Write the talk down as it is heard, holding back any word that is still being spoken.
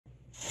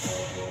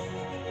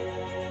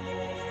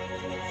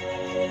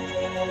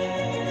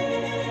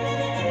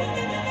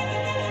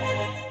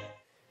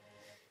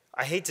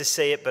I hate to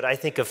say it, but I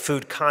think of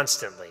food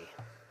constantly.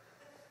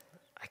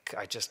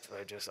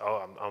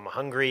 I'm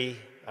hungry.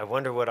 I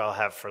wonder what I'll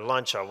have for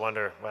lunch.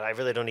 I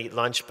really don't eat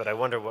lunch, but I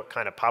wonder what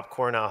kind of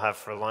popcorn I'll have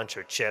for lunch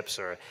or chips,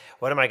 or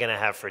what am I going to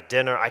have for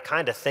dinner? I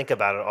kind of think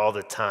about it all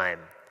the time.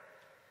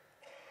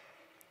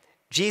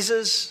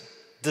 Jesus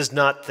does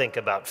not think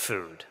about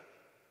food.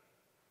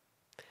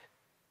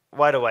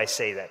 Why do I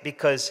say that?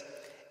 Because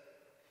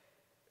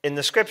in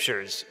the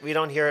scriptures, we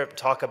don't hear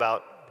talk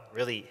about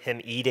really him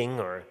eating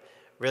or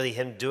really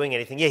him doing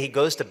anything. Yeah, he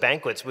goes to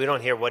banquets. We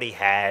don't hear what he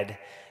had.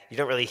 You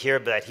don't really hear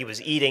that he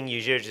was eating. You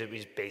hear he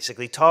was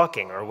basically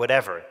talking or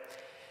whatever.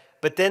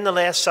 But then the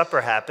Last Supper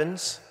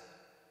happens,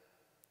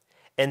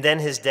 and then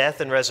his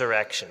death and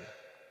resurrection.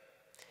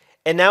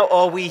 And now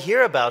all we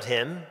hear about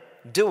him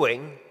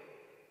doing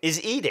is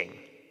eating.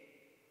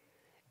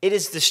 It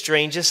is the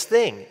strangest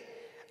thing.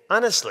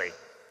 Honestly,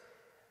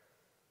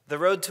 the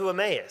road to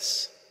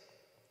Emmaus.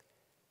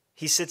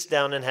 He sits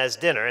down and has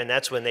dinner, and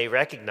that's when they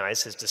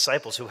recognize, his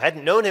disciples who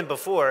hadn't known him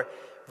before,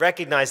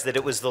 recognized that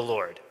it was the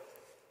Lord.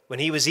 When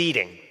he was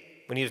eating,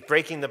 when he was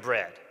breaking the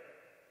bread.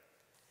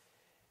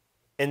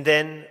 And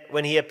then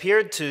when he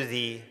appeared to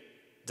the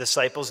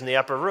disciples in the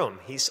upper room,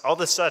 he's all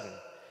of a sudden,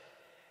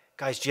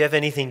 guys, do you have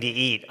anything to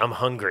eat? I'm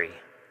hungry.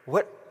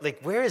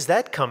 Where is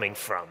that coming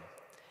from?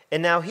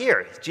 And now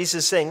here,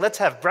 Jesus is saying, let's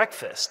have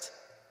breakfast.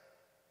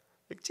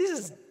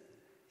 Jesus,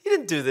 he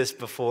didn't do this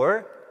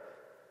before.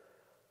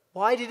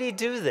 Why did he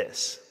do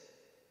this?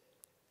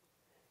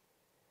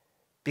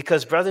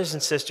 Because, brothers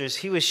and sisters,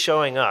 he was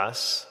showing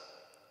us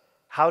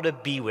how to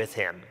be with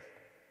him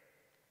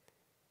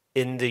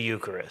in the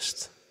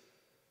Eucharist.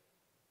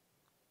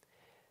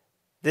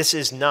 The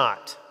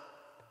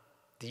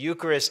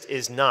Eucharist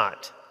is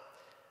not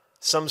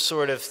some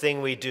sort of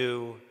thing we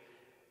do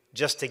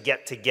just to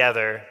get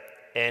together,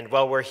 and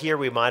while we're here,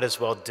 we might as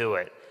well do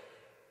it.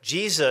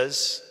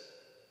 Jesus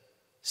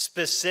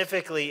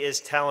specifically is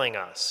telling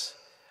us,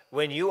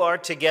 when you are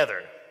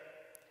together,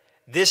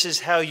 this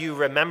is how you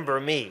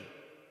remember me.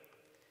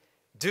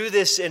 Do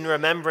this in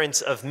remembrance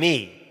of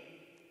me.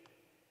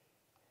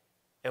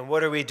 And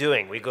what are we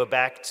doing? We go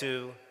back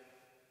to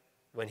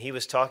when he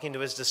was talking to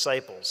his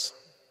disciples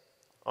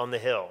on the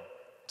hill,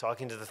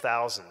 talking to the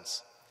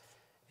thousands.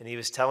 And he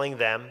was telling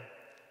them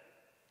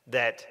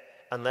that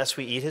unless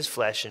we eat his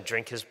flesh and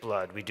drink his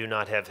blood, we do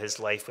not have his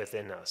life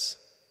within us.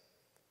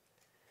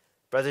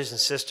 Brothers and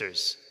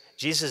sisters,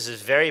 Jesus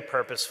is very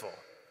purposeful.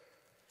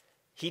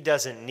 He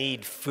doesn't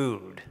need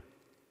food.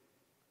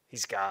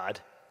 He's God.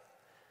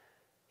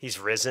 He's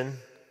risen.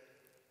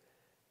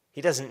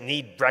 He doesn't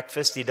need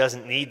breakfast. He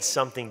doesn't need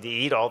something to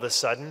eat all of a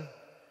sudden.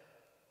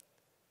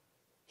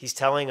 He's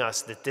telling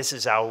us that this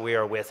is how we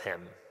are with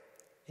him.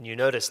 And you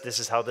notice this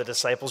is how the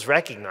disciples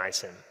recognize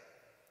him.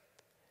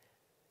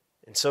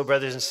 And so,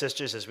 brothers and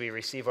sisters, as we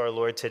receive our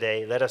Lord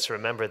today, let us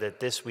remember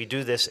that we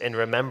do this in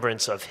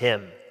remembrance of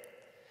him.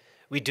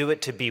 We do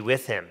it to be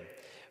with him.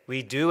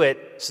 We do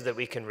it so that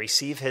we can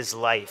receive his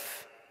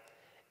life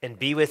and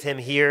be with him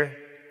here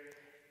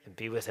and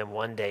be with him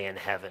one day in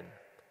heaven,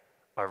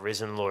 our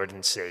risen Lord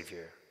and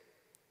Savior.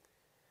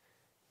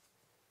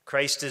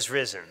 Christ is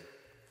risen.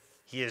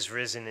 He is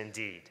risen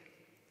indeed.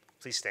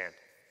 Please stand.